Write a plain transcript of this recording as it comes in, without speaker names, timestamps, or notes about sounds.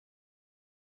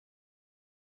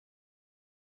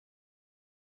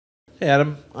Hey,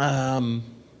 Adam.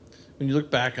 When you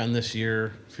look back on this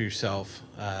year for yourself,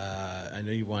 I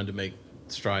know you wanted to make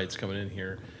strides coming in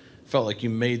here. Felt like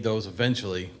you made those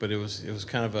eventually, but it was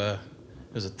kind of a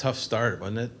tough start,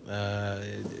 wasn't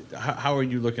it? How are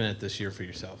you looking at this year for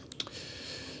yourself?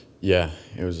 Yeah,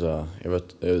 it was a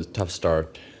tough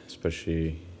start,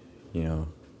 especially you know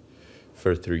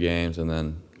first three games and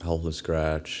then helpless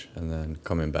scratch and then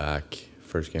coming back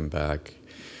first game back,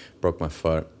 broke my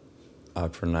foot,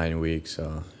 out for 9 weeks.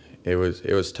 So it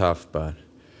was tough, but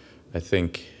I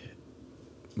think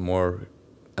more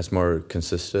more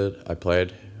consistent I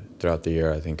played throughout the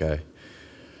year. I think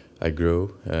I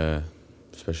grew,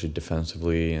 especially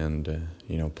defensively and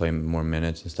playing more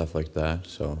minutes and stuff like that.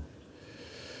 So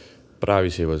but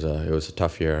obviously it was a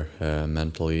tough year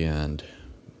mentally and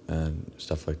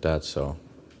stuff like that. So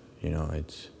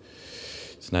it's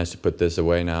nice to put this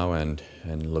away now and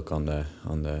look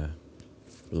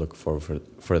look forward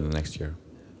for the next year.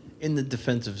 In the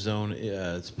defensive zone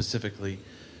specifically,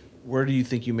 where do you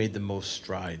think you made the most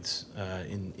strides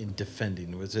in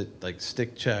defending? Was it like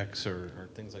stick checks or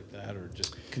things like that, or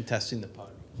just contesting the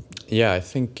puck? Yeah, I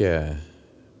think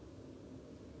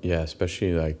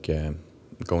especially like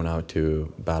going out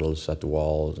to battles at the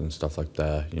walls and stuff like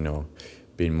that.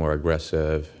 Being more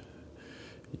aggressive.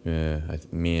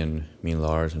 Me and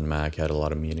Lars and Mac had a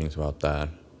lot of meetings about that,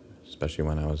 especially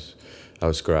when I was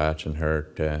scratched and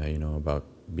hurt. About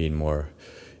being more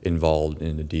involved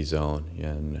in the D zone,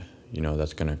 and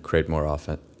that's going to create more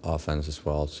offense as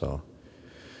well. So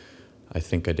I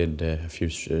think I did a few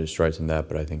strides in that,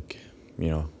 but I think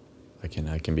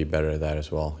I can be better at that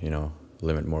as well.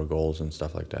 Limit more goals and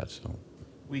stuff like that. So.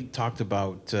 We talked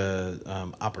about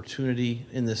opportunity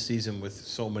in this season with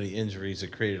so many injuries.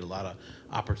 It created a lot of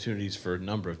opportunities for a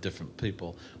number of different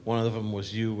people. One of them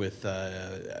was you with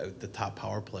the top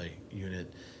power play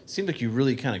unit. Seemed like you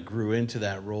really kind of grew into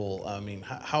that role. I mean,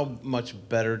 how much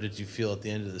better did you feel at the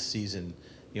end of the season,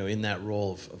 in that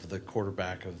role of the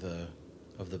quarterback of the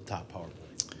top power play?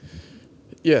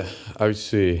 Yeah,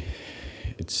 obviously,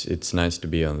 it's nice to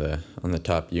be on the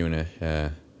top unit.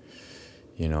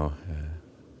 You know,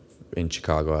 in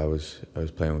Chicago, I was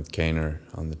playing with Kaner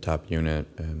on the top unit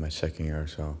my second year,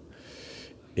 so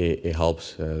it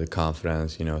helps the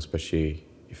confidence. Especially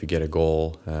if you get a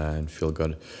goal and feel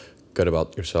good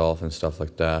about yourself and stuff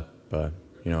like that. But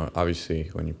obviously,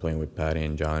 when you're playing with Patty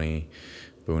and Johnny,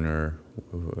 Booner,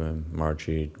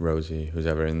 Margie, Rosie, who's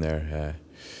ever in there,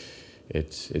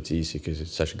 it's easy because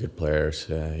it's such good players.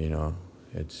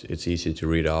 It's easy to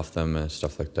read off them and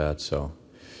stuff like that. So,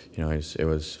 it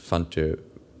was fun to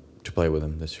play with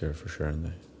him this year for sure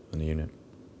in the unit.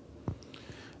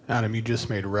 Adam, you just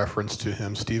made reference to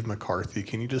him, Steve McCarthy.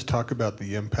 Can you just talk about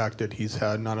the impact that he's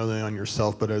had, not only on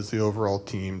yourself, but as the overall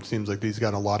team? It seems like he's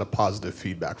got a lot of positive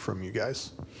feedback from you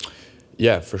guys.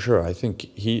 Yeah, for sure. I think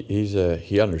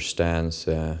he understands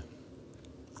the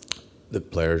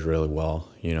players really well.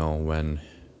 When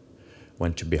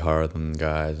to be hard on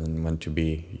guys and when to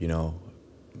be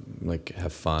like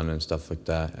have fun and stuff like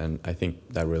that. And I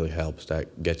think that really helps.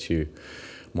 That gets you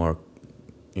more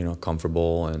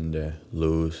comfortable and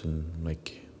loose and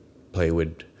like play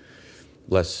with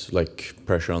less like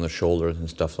pressure on the shoulders and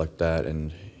stuff like that.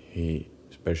 And he,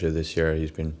 especially this year,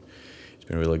 he's been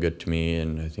really good to me,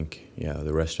 and I think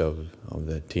the rest of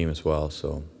the team as well.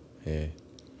 So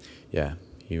yeah,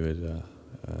 he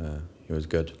was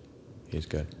good. He's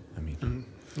good. I mean.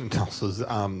 And also,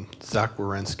 Zach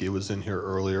Wierenski was in here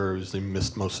earlier. He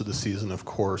missed most of the season, of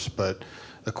course, but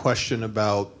the question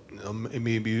about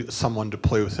maybe someone to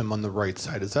play with him on the right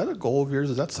side, is that a goal of yours?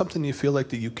 Is that something you feel like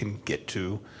that you can get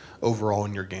to overall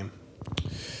in your game?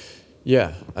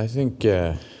 Yeah, I think,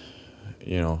 this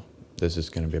is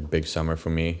going to be a big summer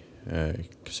for me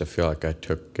because I feel like I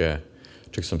took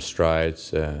some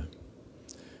strides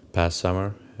past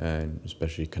summer, and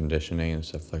especially conditioning and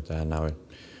stuff like that. Now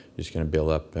just going to build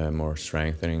up more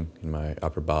strengthening in my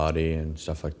upper body and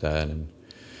stuff like that. And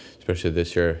especially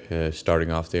this year, starting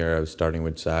off the year, I was starting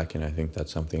with Zach, and I think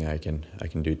that's something I can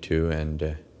do too,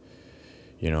 and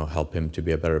help him to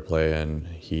be a better player. And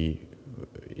he,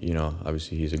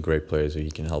 obviously he's a great player, so he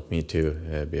can help me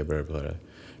too be a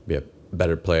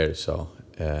better player. So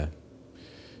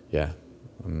yeah,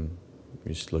 I'm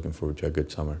just looking forward to a good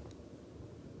summer.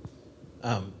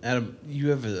 Adam, you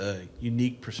have a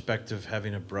unique perspective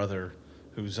having a brother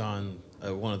who's on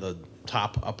one of the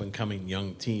top up-and-coming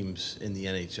young teams in the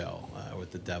NHL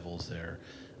with the Devils there.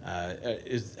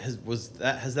 Has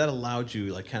that allowed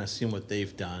you, like, kind of seeing what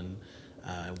they've done,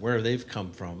 where they've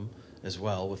come from as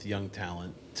well with young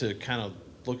talent, to kind of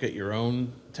look at your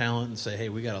own talent and say, hey,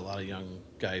 we got a lot of young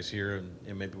guys here,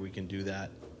 and maybe we can do that?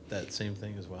 that same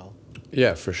thing as well?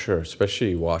 Yeah, for sure.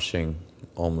 Especially watching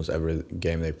almost every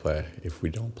game they play. If we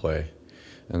don't play,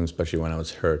 and especially when I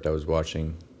was hurt, I was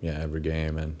watching every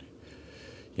game, and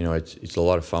it's a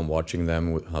lot of fun watching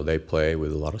them with how they play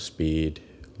with a lot of speed,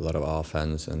 a lot of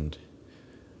offense, and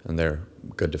they're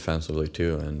good defensively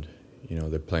too. And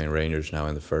they're playing Rangers now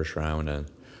in the first round, and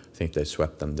I think they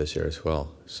swept them this year as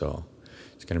well. So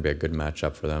it's going to be a good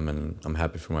matchup for them, and I'm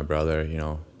happy for my brother.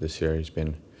 This year he's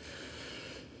been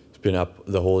up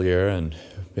the whole year and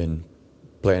been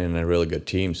playing in a really good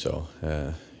team. So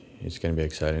it's going to be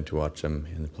exciting to watch him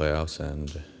in the playoffs,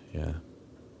 and yeah.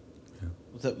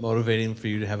 Was that motivating for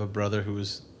you to have a brother who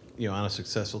was, on a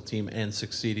successful team and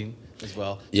succeeding as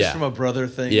well? Just from a brother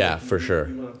thing? Yeah, for sure.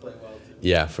 You want to play well too?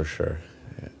 Yeah, for sure.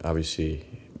 Obviously,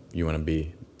 you want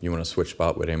to switch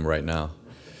spot with him right now,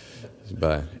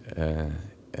 but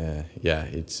yeah,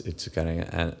 it's kind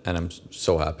of, and I'm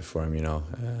so happy for him.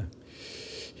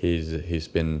 He's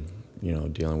been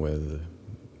dealing with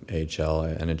AHL,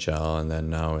 NHL, and then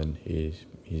now, and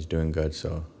he's doing good.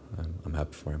 So I'm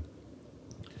happy for him.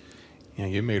 Yeah,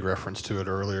 you made reference to it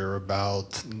earlier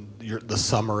about the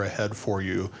summer ahead for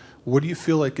you. What do you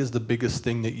feel like is the biggest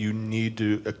thing that you need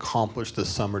to accomplish this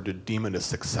summer to deem it a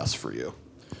success for you?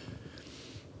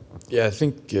 Yeah, I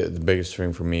think the biggest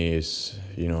thing for me is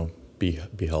be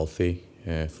healthy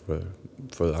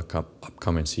for the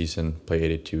upcoming season. Play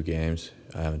 82 games.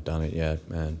 I haven't done it yet,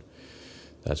 and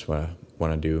that's what I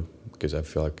want to do, because I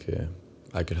feel like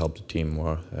I could help the team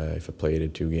more if I play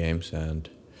 82 games, and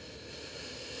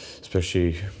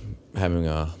especially having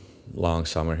a long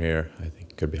summer here, I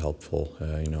think could be helpful.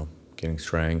 Getting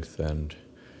strength and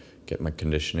get my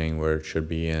conditioning where it should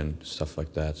be and stuff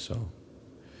like that. So,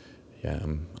 yeah,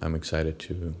 I'm excited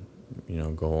to,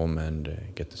 go home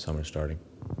and get the summer starting.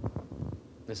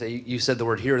 I say you said the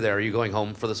word here there. Are you going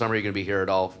home for the summer? Are you going to be here at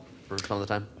all for some of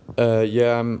the time?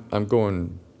 Yeah, I'm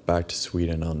going back to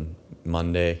Sweden on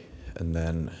Monday, and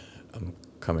then I'm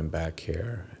coming back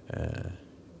here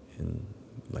in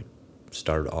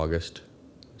start of August,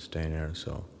 staying here.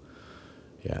 So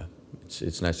yeah,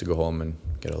 it's nice to go home and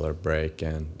get a little break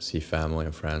and see family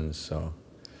and friends. So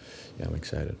yeah, I'm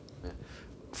excited.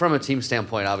 From a team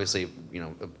standpoint, obviously,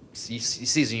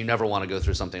 season you never want to go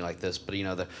through something like this, but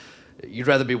you'd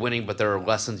rather be winning, but there are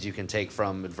lessons you can take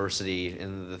from adversity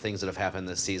and the things that have happened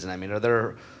this season. I mean, are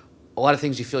there a lot of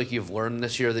things you feel like you've learned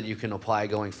this year that you can apply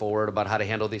going forward about how to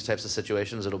handle these types of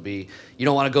situations? It'll be, you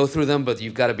don't want to go through them, but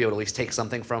you've got to be able to at least take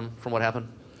something from what happened?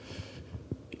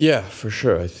 Yeah, for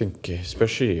sure. I think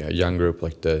especially a young group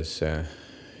like this,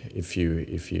 if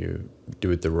you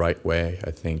do it the right way,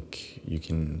 I think you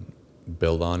can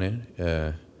build on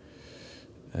it.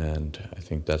 And I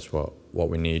think that's what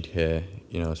we need here,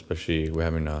 especially we're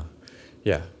having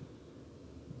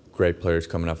great players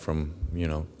coming up from,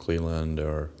 Cleveland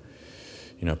or,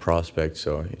 prospects.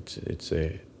 So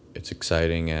it's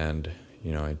exciting, and,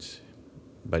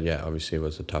 but yeah, obviously it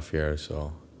was a tough year.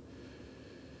 So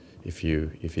if you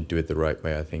do it the right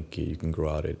way, I think you can grow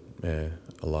out it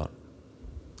a lot.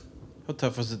 How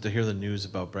tough was it to hear the news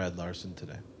about Brad Larsen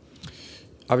today?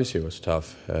 Obviously it was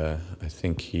tough. I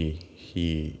think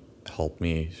he helped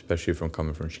me, especially from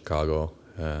coming from Chicago.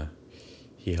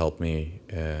 He helped me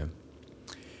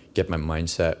get my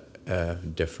mindset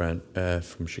different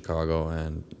from Chicago,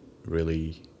 and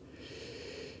really,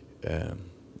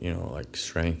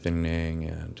 strengthening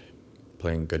and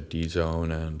playing good D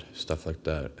zone and stuff like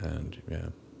that. And yeah,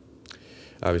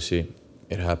 obviously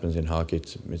it happens in hockey.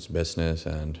 It's business,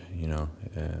 and yeah.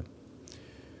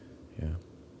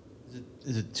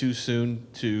 Is it too soon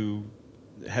to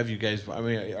have you guys? I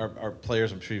mean, our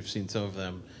players, I'm sure you've seen some of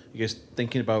them. You guys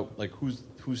thinking about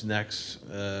who's next?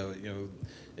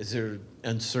 Is there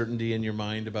uncertainty in your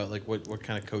mind about what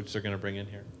kind of coach they're going to bring in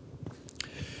here?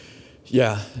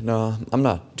 Yeah, no, I'm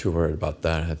not too worried about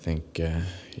that. I think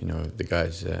the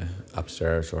guys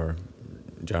upstairs, or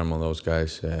Jarmo, those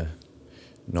guys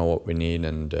know what we need,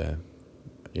 and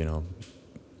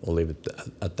we'll leave it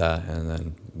at that, and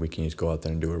then we can just go out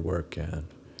there and do our work, and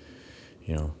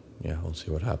we'll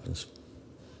see what happens.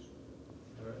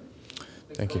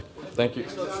 Thank you.